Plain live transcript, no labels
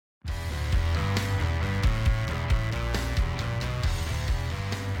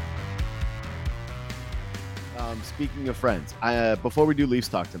Speaking of friends, before we do Leafs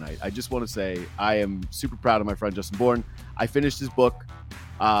talk tonight, I just want to say I am super proud of my friend Justin Bourne. I finished his book,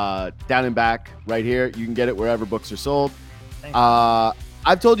 Down and Back, right here. You can get it wherever books are sold.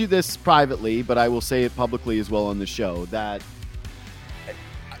 I've told you this privately, but I will say it publicly as well on the show, that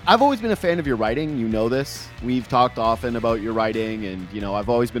I've always been a fan of your writing. You know this. We've talked often about your writing, and I've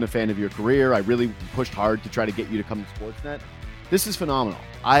always been a fan of your career. I really pushed hard to try to get you to come to Sportsnet. This is phenomenal.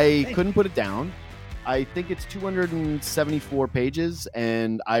 I couldn't put it down. I think it's 274 pages,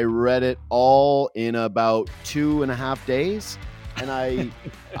 and I read it all in about 2.5 days. And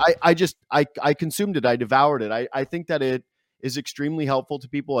I consumed it. I devoured it. I think that it is extremely helpful to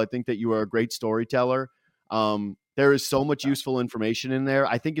people. I think that you are a great storyteller. There is so much useful information in there.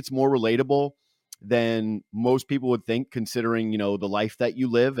 I think it's more relatable than most people would think, considering, the life that you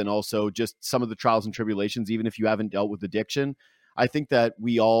live and also just some of the trials and tribulations, even if you haven't dealt with addiction. I think that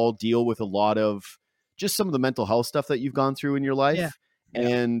we all deal with a lot of just some of the mental health stuff that you've gone through in your life. Yeah.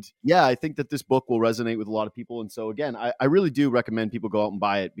 And I think that this book will resonate with a lot of people. And so again, I really do recommend people go out and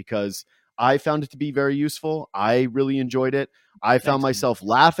buy it, because I found it to be very useful. I really enjoyed it. I found myself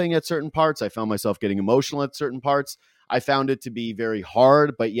laughing at certain parts. I found myself getting emotional at certain parts. I found it to be very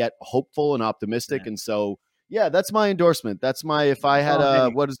hard, but yet hopeful and optimistic. And so, that's my endorsement. That's my, if I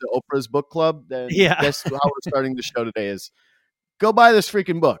had what is it, Oprah's book club, then guess how we're starting the show today is go buy this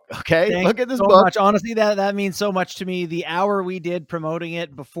freaking book. Okay. Look at this book. Much. Honestly, that means so much to me. The hour we did promoting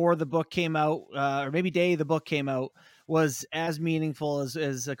it before the book came out, or maybe day the book came out, was as meaningful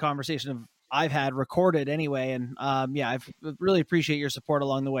as a conversation I've had recorded anyway. And I really appreciate your support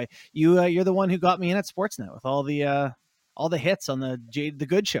along the way. You're the one who got me in at Sportsnet with all the hits on the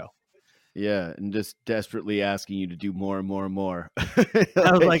Good Show. Yeah, and just desperately asking you to do more and more and more.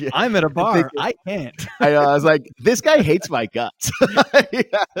 I was like, I'm at a bar. I can't. I know. I was like, this guy hates my guts.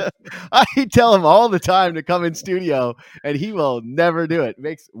 I tell him all the time to come in studio, and he will never do it. It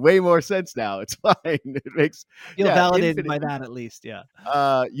makes way more sense now. It's fine. It makes feel validated by that, at least. Yeah.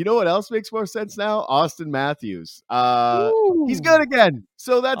 You know what else makes more sense now? Austin Matthews. He's good again,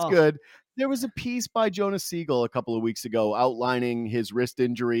 so that's good. There was a piece by Jonas Siegel a couple of weeks ago outlining his wrist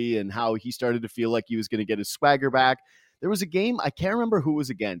injury and how he started to feel like he was going to get his swagger back. There was a game, I can't remember who it was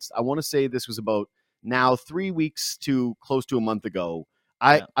against. I want to say this was about now 3 weeks to close to a month ago.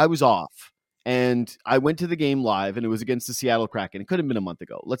 I was off, and I went to the game live, and it was against the Seattle Kraken. It could have been a month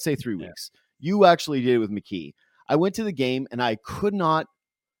ago. Let's say 3 weeks. You actually did it with McKee. I went to the game, and I could not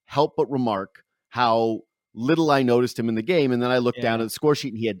help but remark how little I noticed him in the game. And then I looked down at the score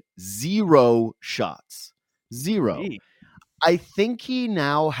sheet, and he had 0 shots. 0. I think he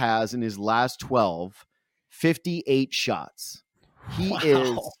now has, in his last 12, 58 shots. He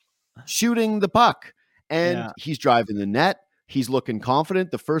is shooting the puck, and he's driving the net. He's looking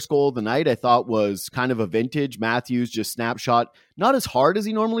confident. The first goal of the night, I thought, was kind of a vintage Matthews, just snapshot. Not as hard as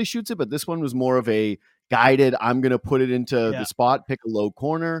he normally shoots it, but this one was more of a guided, I'm going to put it into the spot, pick a low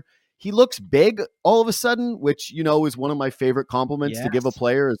corner. He looks big all of a sudden, which, is one of my favorite compliments to give a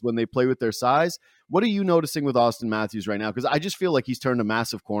player, is when they play with their size. What are you noticing with Austin Matthews right now? Because I just feel like he's turned a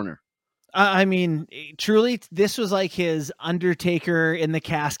massive corner. I mean, truly, this was like his Undertaker in the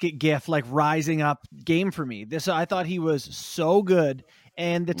casket gif, like rising up game for me. I thought he was so good,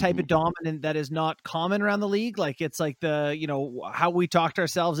 and the type of dominant that is not common around the league. Like, it's like how we talked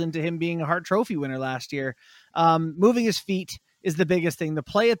ourselves into him being a Hart Trophy winner last year. Moving his feet is the biggest thing. The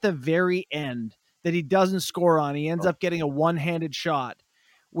play at the very end that he doesn't score on, he ends up getting a one-handed shot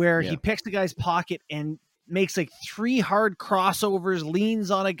where he picks the guy's pocket and makes like 3 hard crossovers, leans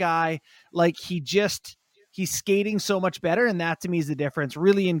on a guy. Like, he's skating so much better. And that to me is the difference.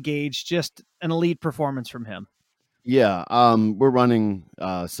 Really engaged, just an elite performance from him. Yeah. We're running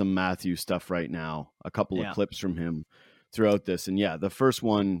some Matthew stuff right now, a couple of clips from him throughout this. And the first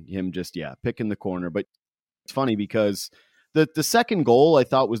one, him just, picking the corner. But it's funny because the second goal I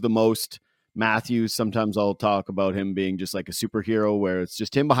thought was the most Matthews. Sometimes I'll talk about him being just like a superhero, where it's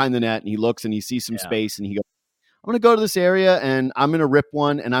just him behind the net and he looks and he sees some space and he goes, I'm going to go to this area and I'm going to rip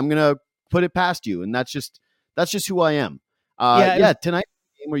one and I'm going to put it past you. And that's just who I am. Tonight,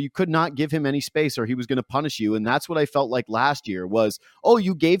 where you could not give him any space or he was going to punish you. And that's what I felt like last year was,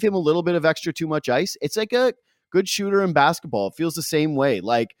 you gave him a little bit of extra too much ice. It's like a good shooter in basketball. It feels the same way.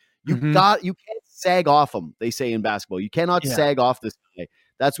 Like, you can't sag off him, they say in basketball. You cannot sag off this guy.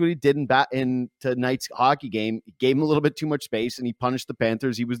 That's what he did in tonight's hockey game. He gave him a little bit too much space, and he punished the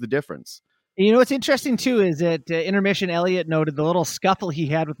Panthers. He was the difference. What's interesting, too, is that intermission, Elliott noted the little scuffle he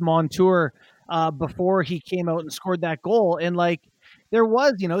had with Montour before he came out and scored that goal. And, there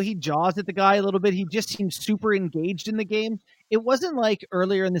was, he jaws at the guy a little bit. He just seemed super engaged in the game. it wasn't like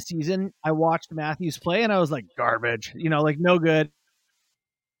earlier in the season I watched Matthews play and I was like, garbage, like no good.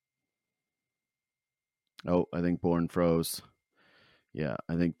 Oh, I think Bourne froze. Yeah,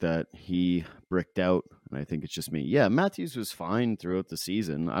 I think that he bricked out, and I think it's just me. Yeah, Matthews was fine throughout the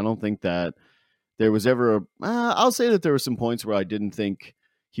season. I don't think that there was ever I'll say that there were some points where I didn't think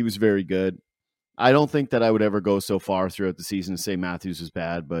he was very good. I don't think that I would ever go so far throughout the season to say Matthews was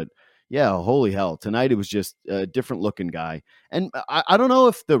bad, but yeah, holy hell. Tonight it was just a different looking guy. And I don't know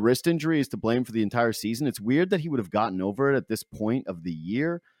if the wrist injury is to blame for the entire season. It's weird that he would have gotten over it at this point of the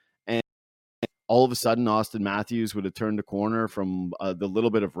year. And all of a sudden, Austin Matthews would have turned a corner from the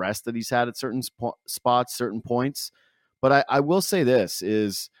little bit of rest that he's had at certain spots, certain points. But I will say this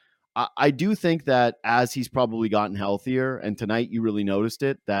is I do think that as he's probably gotten healthier, and tonight you really noticed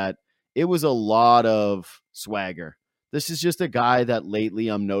it, that it was a lot of swagger. This is just a guy that lately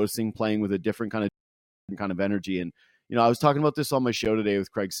I'm noticing playing with a different kind of energy. And, I was talking about this on my show today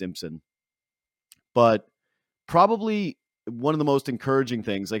with Craig Simpson, but probably one of the most encouraging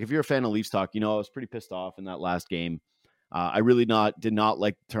things, like if you're a fan of Leafs talk, I was pretty pissed off in that last game. I really did not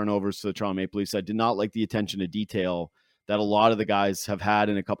like turnovers to the Toronto Maple Leafs. I did not like the attention to detail that a lot of the guys have had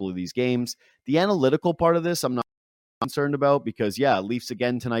in a couple of these games. The analytical part of this, I'm not concerned about because, Leafs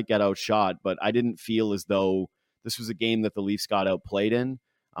again tonight got outshot, but I didn't feel as though this was a game that the Leafs got outplayed in,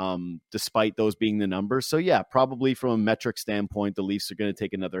 despite those being the numbers. So, probably from a metric standpoint, the Leafs are going to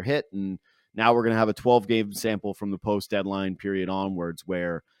take another hit, and now we're going to have a 12-game sample from the post-deadline period onwards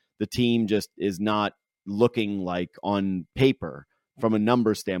where the team just is not looking like on paper from a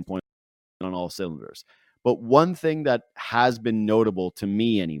number standpoint on all cylinders. But one thing that has been notable to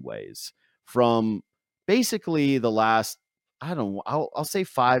me anyways, from basically the last, I don't know, I'll say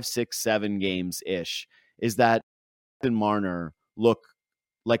 5, 6, 7 games-ish, is that Marner look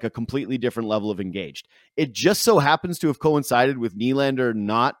like a completely different level of engaged. It just so happens to have coincided with Nylander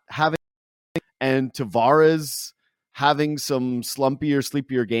not having and Tavares having some slumpier,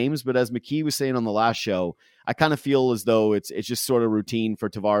 sleepier games. But as McKee was saying on the last show, I kind of feel as though it's just sort of routine for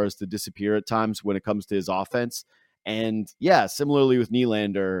Tavares to disappear at times when it comes to his offense. And similarly with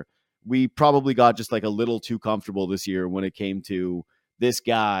Nylander, we probably got just like a little too comfortable this year when it came to this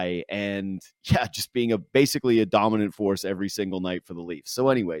guy and just being basically a dominant force every single night for the Leafs. So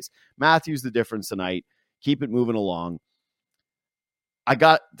anyways, Matthews the difference tonight. Keep it moving along. I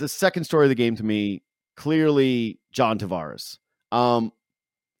got the second story of the game to me, clearly John Tavares.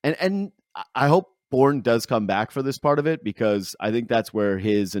 And I hope Bourne does come back for this part of it because I think that's where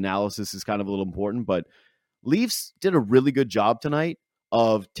his analysis is kind of a little important. But Leafs did a really good job tonight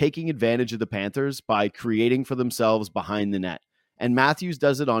of taking advantage of the Panthers by creating for themselves behind the net. And Matthews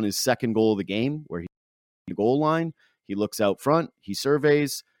does it on his second goal of the game where he's the goal line. He looks out front. He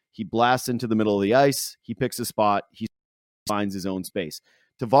surveys. He blasts into the middle of the ice. He picks a spot. He finds his own space.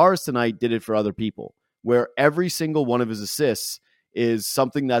 Tavares tonight did it for other people, where every single one of his assists is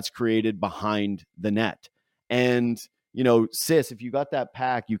something that's created behind the net. And, Sis, if you got that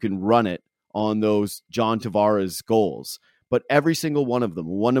pack, you can run it on those John Tavares goals. But every single one of them,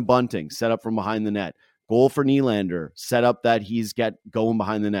 one to Bunting, set up from behind the net. Goal for Nylander, set up that he's going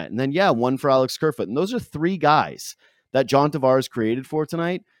behind the net. And then, one for Alex Kerfoot. And those are 3 guys that John Tavares created for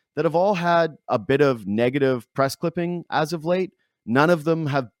tonight that have all had a bit of negative press clipping as of late. None of them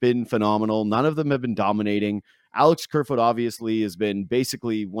have been phenomenal. None of them have been dominating. Alex Kerfoot obviously has been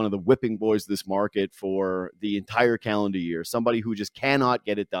basically one of the whipping boys of this market for the entire calendar year. Somebody who just cannot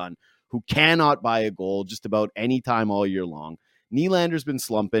get it done, who cannot buy a goal just about any time all year long. Nylander's been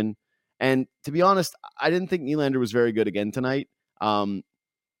slumping. And to be honest, I didn't think Nylander was very good again tonight.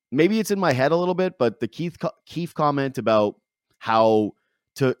 Maybe it's in my head a little bit, but the Keith comment about how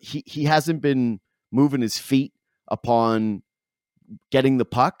he hasn't been moving his feet upon getting the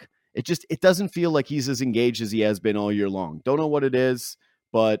puck. It doesn't feel like he's as engaged as he has been all year long. Don't know what it is,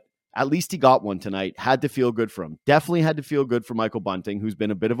 but at least he got one tonight. Had to feel good for him. Definitely had to feel good for Michael Bunting, who's been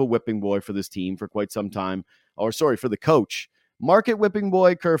a bit of a whipping boy for this team for quite some time. Or sorry, for the coach. Market whipping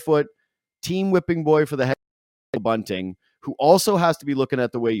boy, Kerfoot. Team whipping boy for the head Bunting, who also has to be looking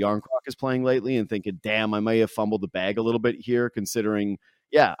at the way Yarncroc is playing lately and thinking, damn, I may have fumbled the bag a little bit here, considering,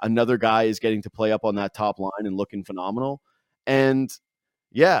 another guy is getting to play up on that top line and looking phenomenal. And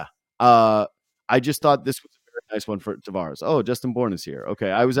I just thought this was a very nice one for Tavares. Oh, Justin Bourne is here. Okay.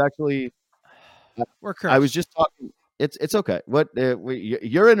 I was just talking. It's okay. What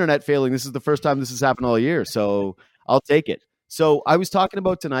your internet failing? This is the first time this has happened all year, so I'll take it. So I was talking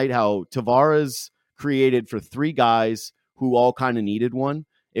about tonight how Tavares created for 3 guys who all kind of needed one.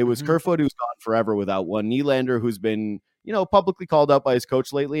 It was Kerfoot, who's gone forever without one. Nylander, who's been publicly called out by his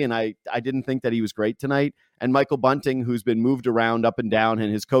coach lately, and I didn't think that he was great tonight. And Michael Bunting, who's been moved around up and down,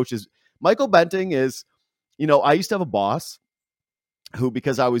 and his coaches. Michael Bunting is, I used to have a boss who,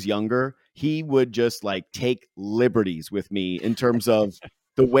 because I was younger, he would just like take liberties with me in terms of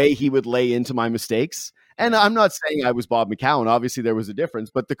the way he would lay into my mistakes. And I'm not saying I was Bob McCown. Obviously, there was a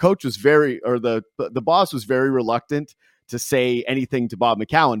difference, but the coach was the boss was very reluctant to say anything to Bob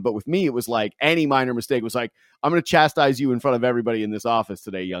McCown. But with me, it was like any minor mistake was like, I'm going to chastise you in front of everybody in this office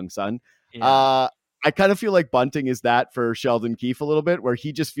today, young son. Yeah. I kind of feel like Bunting is that for Sheldon Keefe a little bit, where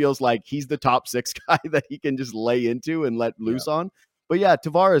he just feels like he's the top 6 guy that he can just lay into and let loose on. But yeah,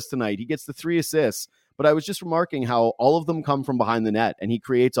 Tavares tonight, he gets the 3 assists. But I was just remarking how all of them come from behind the net, and he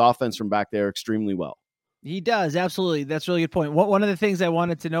creates offense from back there extremely well. He does, absolutely. That's a really good point. One of the things I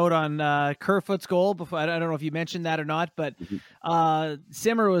wanted to note on Kerfoot's goal, before I don't know if you mentioned that or not, but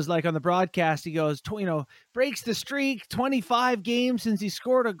Simmer was like on the broadcast, he goes, breaks the streak, 25 games since he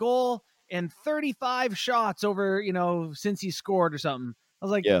scored a goal, and 35 shots over, since he scored or something. I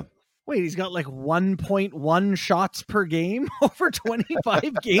was like, yeah. Wait, he's got like 1.1 shots per game over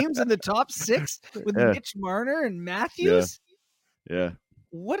 25 games in the top 6 with Mitch Marner and Matthews? Yeah.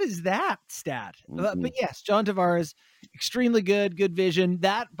 What is that stat? But yes, John Tavares, extremely good vision.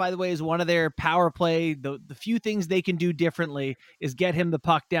 That, by the way, is one of their power play. The few things they can do differently is get him the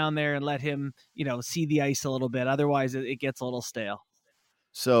puck down there and let him, see the ice a little bit. Otherwise, it gets a little stale.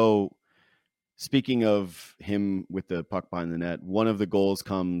 So speaking of him with the puck behind the net, one of the goals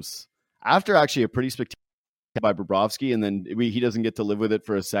comes after actually a pretty spectacular by Bobrovsky, and then he doesn't get to live with it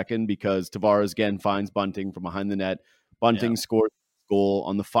for a second because Tavares again finds Bunting from behind the net. Bunting scores goal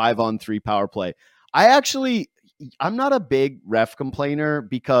on the 5-on-3 power play. I'm not a big ref complainer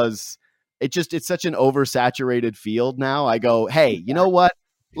because it's such an oversaturated field now. I go, hey, you know what?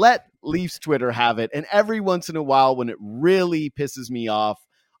 Let Leafs Twitter have it. And every once in a while, when it really pisses me off,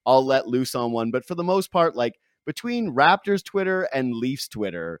 I'll let loose on one. But for the most part, like between Raptors Twitter and Leafs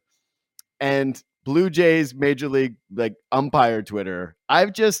Twitter and Blue Jays Major League like umpire Twitter,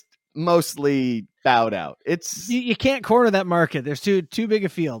 I've just mostly bowed out. It's you can't corner that market. There's too big a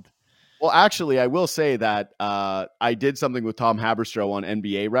field. Well, actually, I will say that I did something with Tom Haberstroh on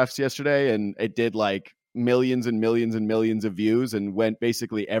NBA refs yesterday, and it did like millions and millions and millions of views and went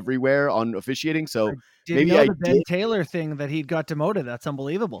basically everywhere on officiating. So maybe I did. Ben Taylor thing that he got demoted. That's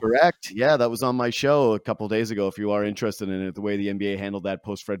unbelievable. Correct. Yeah, that was on my show a couple of days ago. If you are interested in it, the way the NBA handled that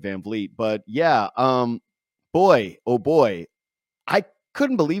post Fred VanVleet. But yeah, boy, I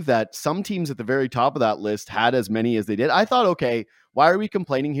couldn't believe that some teams at the very top of that list had as many as they did. I thought, okay, why are we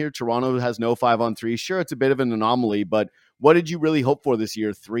complaining here? Toronto has no 5-on-3. Sure, it's a bit of an anomaly, but what did you really hope for this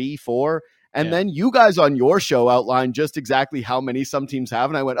year? 3, 4? And then you guys on your show outlined just exactly how many some teams have.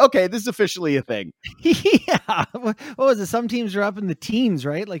 And I went, okay, this is officially a thing. Yeah. What was it? Some teams are up in the teens,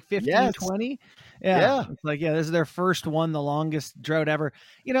 right? Like 15, 20. Yeah. It's like, this is their first one, the longest drought ever,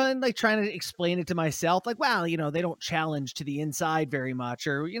 and like trying to explain it to myself, like, wow, they don't challenge to the inside very much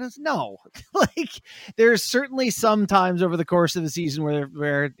or, no, like there's certainly some times over the course of the season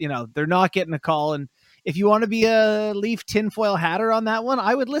where, they're not getting a call. And if you want to be a Leaf tinfoil hatter on that one,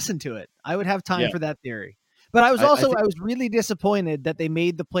 I would listen to it. I would have time for that theory. But I was I was really disappointed that they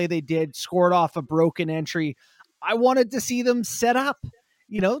made the play they did, scored off a broken entry. I wanted to see them set up.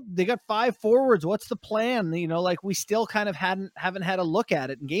 They got 5 forwards. What's the plan? Like we still kind of haven't had a look at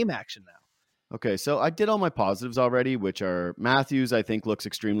it in game action now. Okay, so I did all my positives already, which are Matthews, I think, looks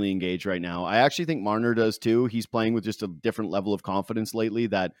extremely engaged right now. I actually think Marner does too. He's playing with just a different level of confidence lately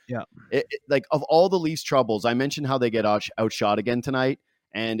that, like of all the Leafs troubles, I mentioned how they get outshot again tonight.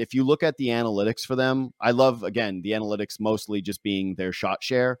 And if you look at the analytics for them, I love, again, the analytics mostly just being their shot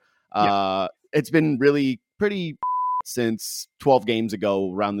share. It's been really pretty since 12 games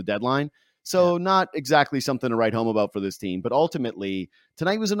ago around the deadline. So not exactly something to write home about for this team. But ultimately,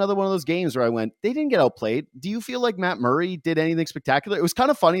 tonight was another one of those games where I went, they didn't get outplayed. Do you feel like Matt Murray did anything spectacular? It was kind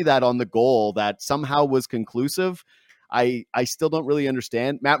of funny that on the goal that somehow was conclusive. I still don't really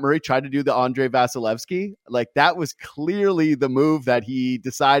understand. Matt Murray tried to do the Andre Vasilevsky. Like that was clearly the move that he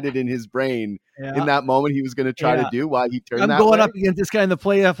decided in his brain in that moment he was going to try to do while he turned that way. I'm going up against this guy in the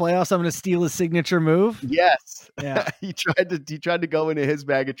playoffs. I'm going to steal his signature move. Yes. Yeah. he tried to go into his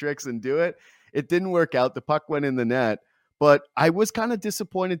bag of tricks and do it. It didn't work out. The puck went in the net. But I was kind of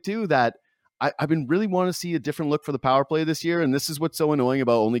disappointed too that I've been really wanting to see a different look for the power play this year. And this is what's so annoying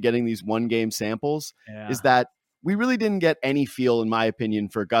about only getting these 1-game samples is that we really didn't get any feel, in my opinion,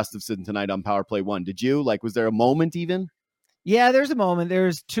 for Gustafsson tonight on power play 1. Did you? Like, was there a moment even? Yeah, there's a moment.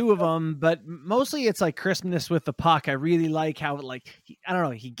 There's two of them, but mostly it's like crispness with the puck. I really like how I don't know,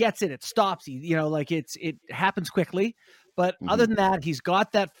 he gets it, it stops. It happens quickly. But other than that, he's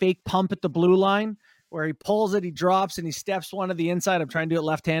got that fake pump at the blue line where he pulls it, he drops, and he steps one to the inside. I'm trying to do it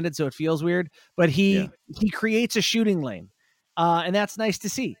left-handed, so it feels weird. But he creates a shooting lane, and that's nice to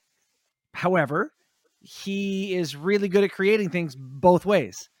see. However, he is really good at creating things both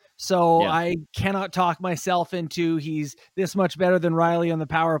ways. So I cannot talk myself into he's this much better than Riley on the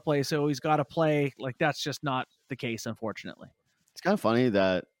power play, so he's got to play. Like, that's just not the case, unfortunately. It's kind of funny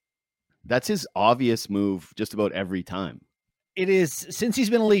that that's his obvious move just about every time. It is. Since he's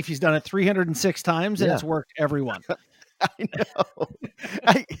been a Leaf, he's done it 306 times, and it's worked every one. I know.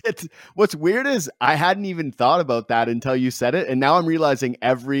 What's weird is I hadn't even thought about that until you said it, and now I'm realizing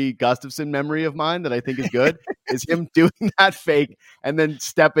every Gustafsson memory of mine that I think is good is him doing that fake and then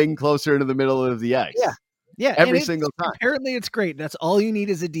stepping closer into the middle of the ice. Yeah, every single time. Apparently, it's great. That's all you need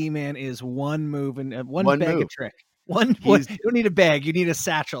as a D-man is one move and one bag of trick. You don't need a bag; you need a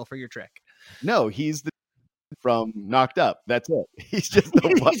satchel for your trick. No, he's the from Knocked Up. That's it. He's just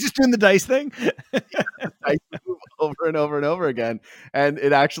he's just doing the dice thing. Dice move over and over and over again, and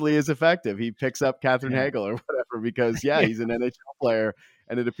it actually is effective. He picks up Catherine Hagel or whatever because he's an NHL player,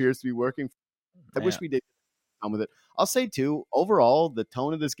 and it appears to be working. I wish we did on with it. I'll say too, overall, the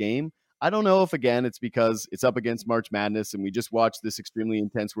tone of this game. I don't know if again it's because it's up against March Madness and we just watched this extremely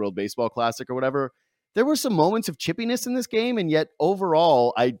intense World Baseball Classic or whatever. There were some moments of chippiness in this game, and yet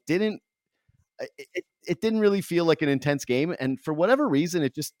overall, it didn't really feel like an intense game. And for whatever reason,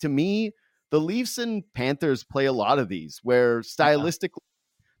 it just, to me, the Leafs and Panthers play a lot of these where stylistically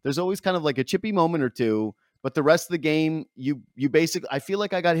there's always kind of like a chippy moment or two, but the rest of the game, you basically, I feel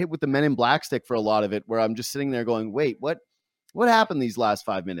like I got hit with the Men in Black stick for a lot of it where I'm just sitting there going, wait, what happened these last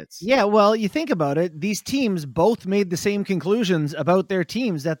 5 minutes? Yeah, well, you think about it. These teams both made the same conclusions about their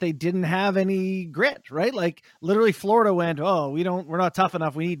teams that they didn't have any grit, right? Like literally Florida went, we're not tough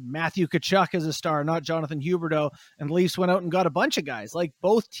enough. We need Matthew Tkachuk as a star, not Jonathan Huberdeau. And the Leafs went out and got a bunch of guys. Like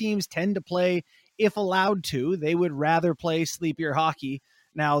both teams tend to play, if allowed to, they would rather play sleepier hockey.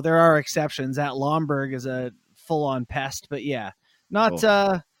 Now there are exceptions. At Lomberg is a full-on pest, but not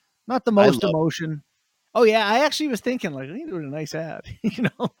the most emotion. Oh yeah, I actually was thinking like he's doing a nice ad,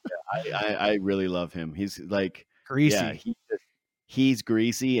 I really love him. He's like greasy. Yeah, he's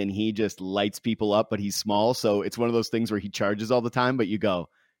greasy and he just lights people up, but he's small, so it's one of those things where he charges all the time. But you go,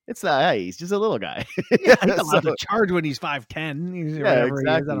 it's not. Hey, he's just a little guy. Yeah, he's allowed to charge when he's 5'10". Yeah,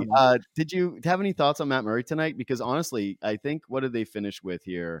 exactly. Did you have any thoughts on Matt Murray tonight? Because honestly, I think what did they finish with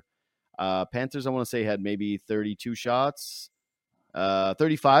here? Panthers, I want to say, had maybe 32 shots.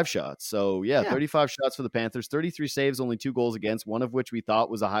 35 shots. So 35 shots for the Panthers, 33 saves, only 2 goals against, one of which we thought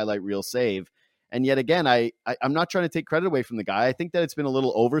was a highlight reel save. And yet again, I'm not trying to take credit away from the guy. I think that it's been a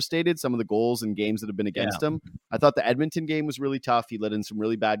little overstated, some of the goals and games that have been against him. I thought the Edmonton game was really tough. He let in some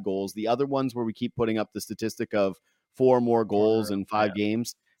really bad goals. The other ones where we keep putting up the statistic of 4 more goals in 5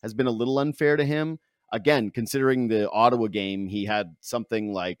 games has been a little unfair to him. Again, considering the Ottawa game, he had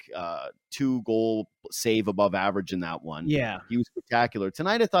something like 2-goal save above average in that one. Yeah. He was spectacular.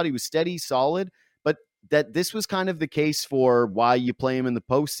 Tonight, I thought he was steady, solid, but that this was kind of the case for why you play him in the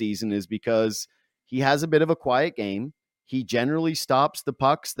postseason is because he has a bit of a quiet game. He generally stops the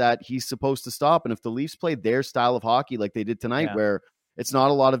pucks that he's supposed to stop. And if the Leafs played their style of hockey like they did tonight, where it's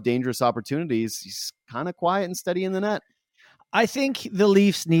not a lot of dangerous opportunities, he's kind of quiet and steady in the net. I think the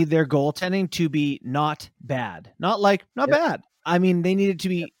Leafs need their goaltending to be not bad. Not bad. I mean, they need it to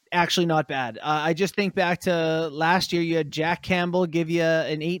be actually not bad. I just think back to last year, you had Jack Campbell give you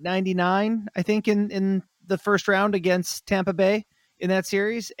an $8.99, I think, in the first round against Tampa Bay in that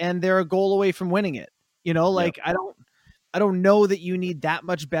series, and they're a goal away from winning it. I don't know that you need that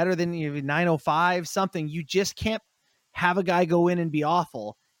much better than 905 something. You just can't have a guy go in and be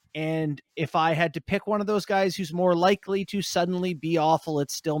awful. And if I had to pick one of those guys who's more likely to suddenly be awful,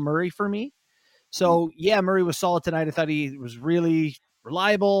 it's still Murray for me. So Murray was solid tonight. I thought he was really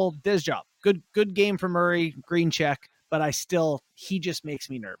reliable. Did his job. Good game for Murray. Green check. But he just makes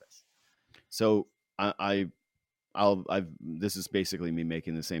me nervous. So this is basically me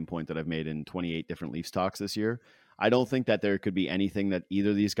making the same point that I've made in 28 different Leafs talks this year. I don't think that there could be anything that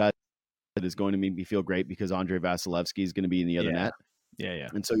either of these guys that is going to make me feel great because Andrei Vasilevsky is going to be in the other net. Yeah.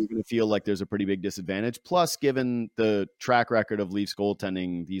 And so you're going to feel like there's a pretty big disadvantage. Plus, given the track record of Leafs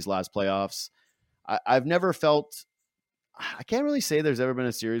goaltending these last playoffs, I've never felt, I can't really say there's ever been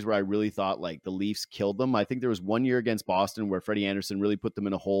a series where I really thought like the Leafs killed them. I think there was one year against Boston where Freddie Anderson really put them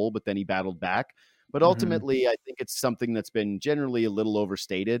in a hole, but then he battled back. But ultimately, I think it's something that's been generally a little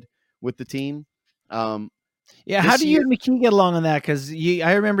overstated with the team. Yeah, how do you and McKee get along on that? Because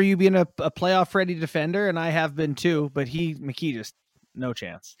I remember you being a playoff ready defender, and I have been too. But McKee just no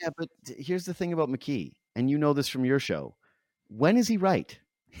chance. Yeah, but here's the thing about McKee, and you know this from your show. When is he right?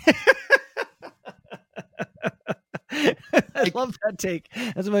 I love that take.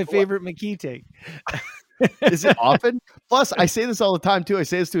 That's my favorite McKee take. Is it often? Plus, I say this all the time too. I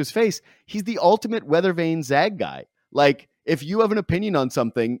say this to his face. He's the ultimate weather vane zag guy. Like, if you have an opinion on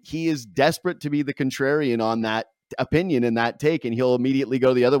something, he is desperate to be the contrarian on that opinion and that take, and he'll immediately go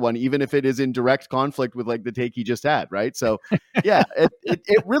to the other one, even if it is in direct conflict with like the take he just had. Right. So yeah,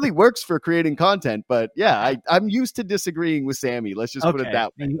 it really works for creating content. But yeah, I'm used to disagreeing with Sammy. Let's just put it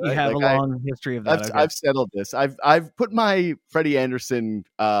that way. You have like a long history of that. I've settled this. I've put my Freddie Anderson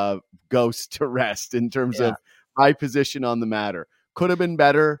ghost to rest in terms of my position on the matter. Could have been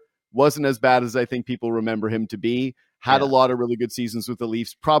better. Wasn't as bad as I think people remember him to be. Had a lot of really good seasons with the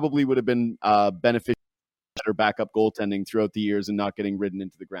Leafs. Probably would have been beneficial, better backup goaltending throughout the years and not getting ridden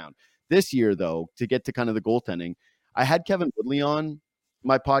into the ground. This year, though, to get to kind of the goaltending, I had Kevin Woodley on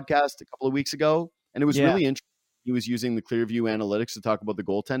my podcast a couple of weeks ago, and it was really interesting. He was using the Clearview analytics to talk about the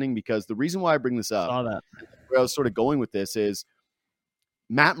goaltending, because the reason why I bring this up, where I was sort of going with this, is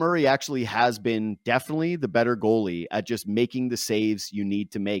Matt Murray actually has been definitely the better goalie at just making the saves you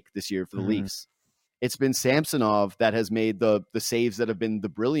need to make this year for the Leafs. It's been Samsonov that has made the saves that have been the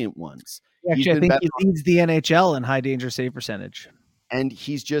brilliant ones. Actually, I think he leads the NHL in high danger save percentage. And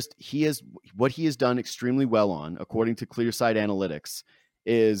what he has done extremely well on, according to Clearside Analytics,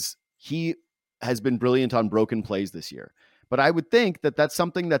 is he has been brilliant on broken plays this year. But I would think that that's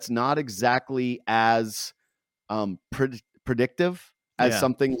something that's not exactly as predictive as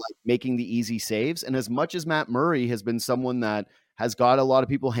something like making the easy saves. And as much as Matt Murray has been someone that has got a lot of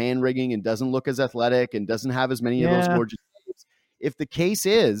people hand rigging and doesn't look as athletic and doesn't have as many of those gorgeous saves, if the case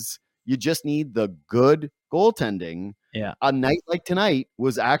is you just need the good goaltending, a night like tonight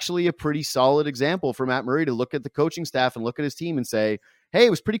was actually a pretty solid example for Matt Murray to look at the coaching staff and look at his team and say, hey, it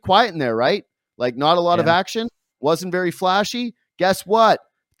was pretty quiet in there, right? Like, not a lot of action, wasn't very flashy. Guess what?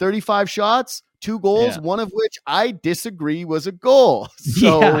 35 shots, 2 goals, one of which I disagree was a goal.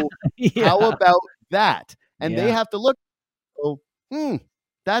 So how about that? And they have to look.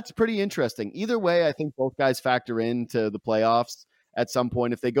 That's pretty interesting. Either way, I think both guys factor into the playoffs at some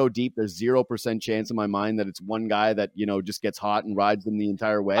point. If they go deep, there's 0% chance in my mind that it's one guy that, just gets hot and rides them the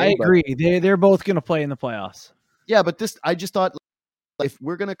entire way. I agree. They're both going to play in the playoffs. Yeah, but I just thought, if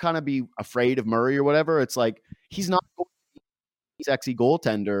we're going to kind of be afraid of Murray or whatever, it's like he's not going to be a sexy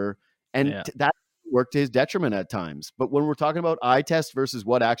goaltender, and that worked to his detriment at times. But when we're talking about eye test versus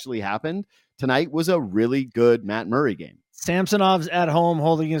what actually happened, tonight was a really good Matt Murray game. Samsonov's at home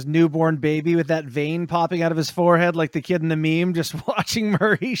holding his newborn baby with that vein popping out of his forehead like the kid in the meme, just watching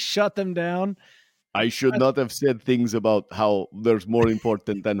Murray shut them down. I should not have said things about how there's more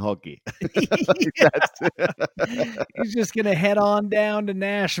important than hockey. He's just going to head on down to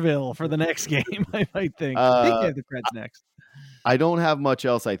Nashville for the next game, I might think. I think they have the Preds next. I don't have much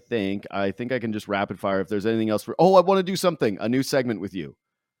else, I think. I think I can just rapid fire if there's anything else. I want to do something, a new segment with you.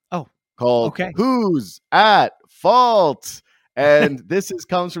 Called Who's at Fault? And this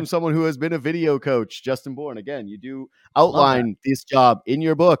comes from someone who has been a video coach, Justin Bourne. Again, you do outline this job in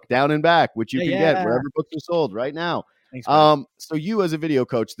your book, Down and Back, which you can get wherever books are sold right now. Thanks, so you as a video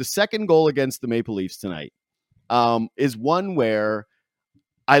coach, the second goal against the Maple Leafs tonight is one where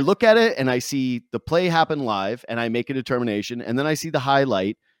I look at it and I see the play happen live and I make a determination, and then I see the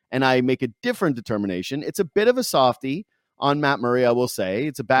highlight and I make a different determination. It's a bit of a softie on Matt Murray, I will say.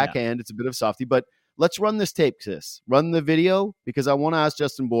 It's a backhand. It's a bit of a softie, but let's run this tape, Sis. Run the video, because I want to ask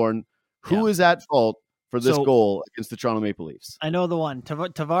Justin Bourne, who is at fault for this goal against the Toronto Maple Leafs? I know the one.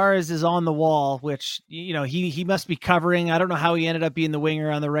 Tavares is on the wall, which, he must be covering. I don't know how he ended up being the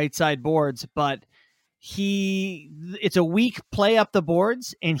winger on the right side boards, but it's a weak play up the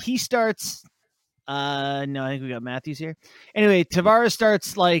boards, and he starts, no, I think we got Matthews here. Anyway, Tavares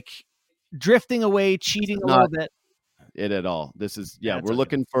starts like drifting away, cheating a little bit. It at all. This is we're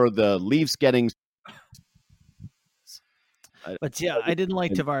looking for the Leafs getting. But I didn't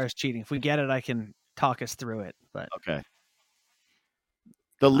like Tavares cheating. If we get it, I can talk us through it. But okay,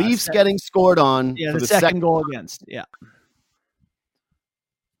 the Leafs getting scored on. Yeah, the second goal against. Yeah,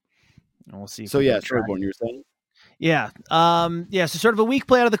 and we'll see. So sorry, Bourne, you were saying. Yeah. So sort of a weak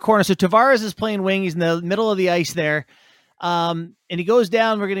play out of the corner. So Tavares is playing wing. He's in the middle of the ice there. And he goes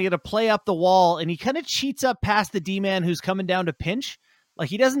down. We're going to get a play up the wall, and he kind of cheats up past the D-man who's coming down to pinch. Like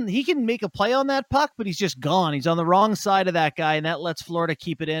he can make a play on that puck, but he's just gone. He's on the wrong side of that guy, and that lets Florida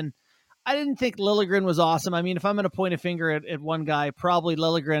keep it in. I didn't think Liljegren was awesome. I mean, if I'm going to point a finger at one guy, probably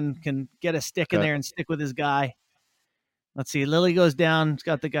Liljegren can get a stick in there and stick with his guy. Let's see. Lily goes down. He's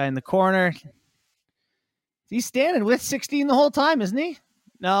got the guy in the corner. He's standing with 16 the whole time, isn't he?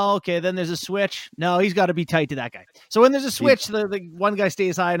 No, okay, then there's a switch. No, he's got to be tight to that guy. So when there's a switch, the one guy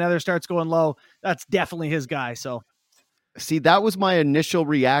stays high, another starts going low. That's definitely his guy. So, see, that was my initial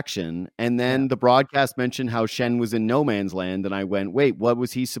reaction. And then the broadcast mentioned how Shen was in no man's land. And I went, wait, what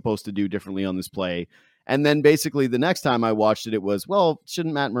was he supposed to do differently on this play? And then basically the next time I watched it, it was, well,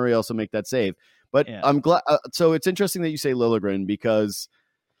 shouldn't Matt Murray also make that save? But I'm glad. So it's interesting that you say Liljegren, because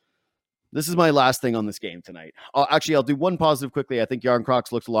this is my last thing on this game tonight. I'll do one positive quickly. I think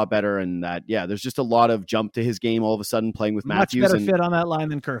Yarncrocs looked a lot better, and that, there's just a lot of jump to his game all of a sudden playing with Matthews. Much better fit on that line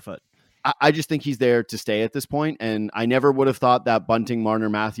than Kerfoot. I just think he's there to stay at this point, and I never would have thought that Bunting, Marner,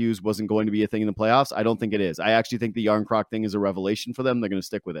 Matthews wasn't going to be a thing in the playoffs. I don't think it is. I actually think the Yarncroc thing is a revelation for them. They're going to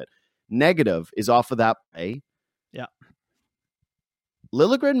stick with it. Negative is off of that play. Yeah.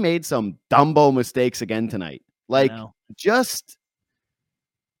 Liljegren made some Dumbo mistakes again tonight. Like, just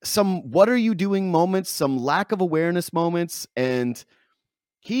some what are you doing moments, some lack of awareness moments. And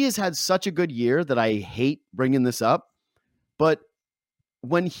he has had such a good year that I hate bringing this up. But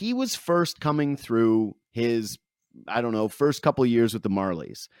when he was first coming through his, first couple of years with the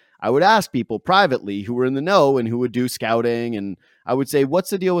Marlies, I would ask people privately who were in the know and who would do scouting. And I would say, what's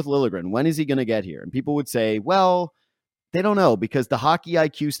the deal with Liljegren? When is he going to get here? And people would say, well, they don't know, because the hockey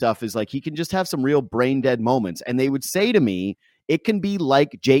IQ stuff is like, he can just have some real brain dead moments. And they would say to me, it can be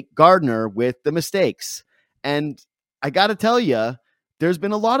like Jake Gardner with the mistakes. And I got to tell you, there's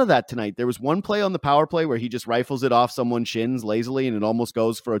been a lot of that tonight. There was one play on the power play where he just rifles it off someone's shins lazily and it almost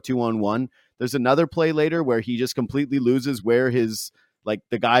goes for a 2-on-1. There's another play later where he just completely loses where his, like,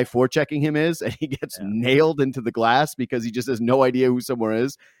 the guy forechecking him is, and he gets nailed into the glass because he just has no idea who somewhere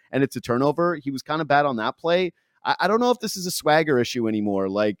is, and it's a turnover. He was kind of bad on that play. I don't know if this is a swagger issue anymore.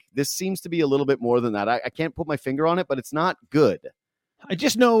 Like, this seems to be a little bit more than that. I can't put my finger on it, but it's not good. I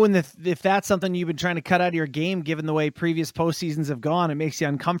just know if that's something you've been trying to cut out of your game, given the way previous postseasons have gone, it makes you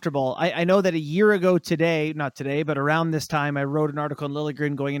uncomfortable. I know that a year ago today, not today, but around this time, I wrote an article on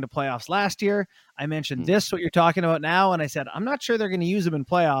Liljegren going into playoffs last year. I mentioned this, what you're talking about now, and I said, I'm not sure they're going to use him in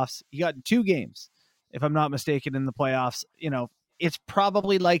playoffs. He got 2 games, if I'm not mistaken, in the playoffs. It's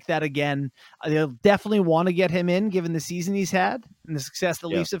probably like that again. They'll definitely want to get him in, given the season he's had and the success the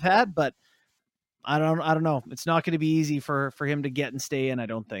Leafs have had, but I don't know. It's not going to be easy for him to get and stay in, I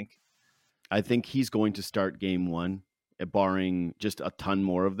don't think. I think he's going to start game 1, barring just a ton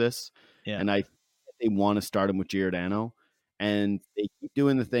more of this. Yeah. And I think they want to start him with Giordano. And they keep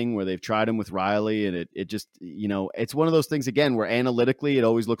doing the thing where they've tried him with Riley, and it just, it's one of those things, again, where analytically it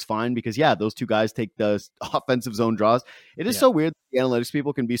always looks fine because, those two guys take the offensive zone draws. It is so weird that the analytics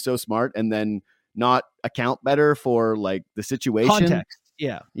people can be so smart and then not account better for, like, the situation. Context.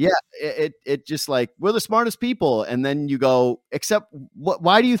 Yeah. It just, like, we're the smartest people. And then you go, except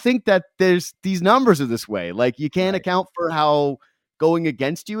why do you think that there's these numbers are this way? Like, you can't account for how going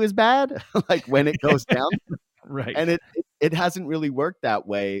against you is bad, like when it goes down. Right. And it hasn't really worked that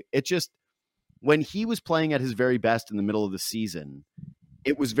way. It just, when he was playing at his very best in the middle of the season,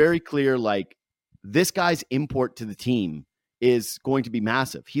 it was very clear, like, this guy's import to the team is going to be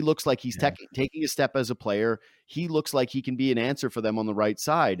massive. He looks like he's taking a step as a player. He looks like he can be an answer for them on the right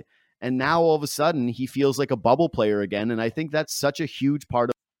side. And now all of a sudden he feels like a bubble player again. And I think that's such a huge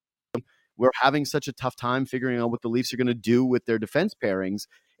part of, we're having such a tough time figuring out what the Leafs are going to do with their defense pairings.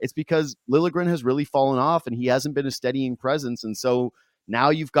 It's because Liljegren has really fallen off and he hasn't been a steadying presence. And so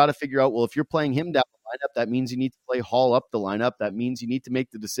now you've got to figure out, well, if you're playing him down the lineup, that means you need to play Hall up the lineup. That means you need to make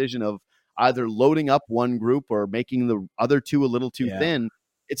the decision of either loading up one group or making the other two a little too thin.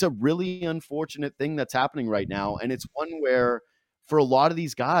 It's a really unfortunate thing that's happening right now. And it's one where, for a lot of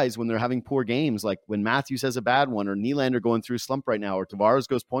these guys, when they're having poor games, like when Matthews has a bad one, or Nylander going through a slump right now, or Tavares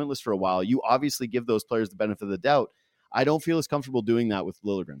goes pointless for a while, you obviously give those players the benefit of the doubt. I don't feel as comfortable doing that with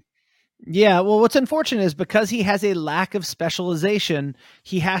Liljegren. Yeah, well, what's unfortunate is because he has a lack of specialization,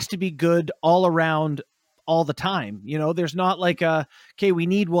 he has to be good all around all the time. There's not like okay, we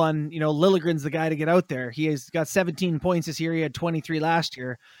need one, Liljegren's the guy to get out there. He has got 17 points this year. He had 23 last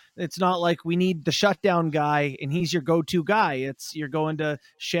year. It's not like we need the shutdown guy and he's your go-to guy. It's you're going to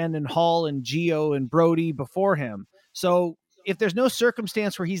Shen and Hall and Gio and Brody before him. So if there's no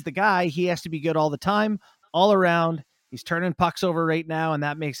circumstance where he's the guy, he has to be good all the time, all around. He's turning pucks over right now, and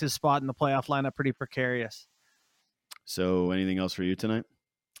that makes his spot in the playoff lineup pretty precarious. So anything else for you tonight?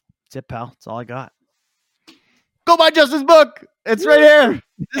 That's it, pal. That's all I got. Go buy Justin's book. It's right here.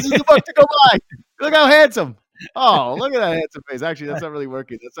 This is the book to go buy. Look how handsome. Oh, look at that handsome face. Actually, that's not really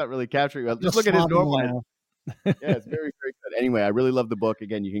working. That's not really capturing well. Just look at his normal head. Yeah, it's very, very good. Anyway, I really love the book.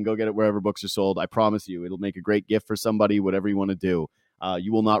 Again, you can go get it wherever books are sold. I promise you, it'll make a great gift for somebody, whatever you want to do.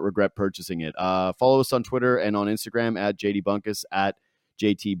 You will not regret purchasing it. Follow us on Twitter and on Instagram at JD Bunkus, at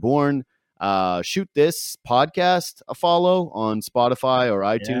JT Bourne. Shoot this podcast a follow on Spotify or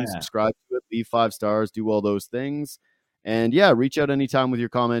iTunes. Subscribe to it, leave 5 stars, do all those things. And yeah, reach out anytime with your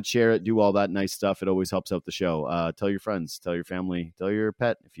comments, share it, do all that nice stuff. It always helps out the show. Tell your friends, tell your family, tell your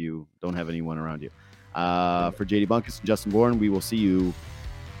pet if you don't have anyone around you. For JD Bunkus and Justin Bourne, we will see you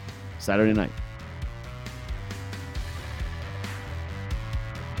Saturday night.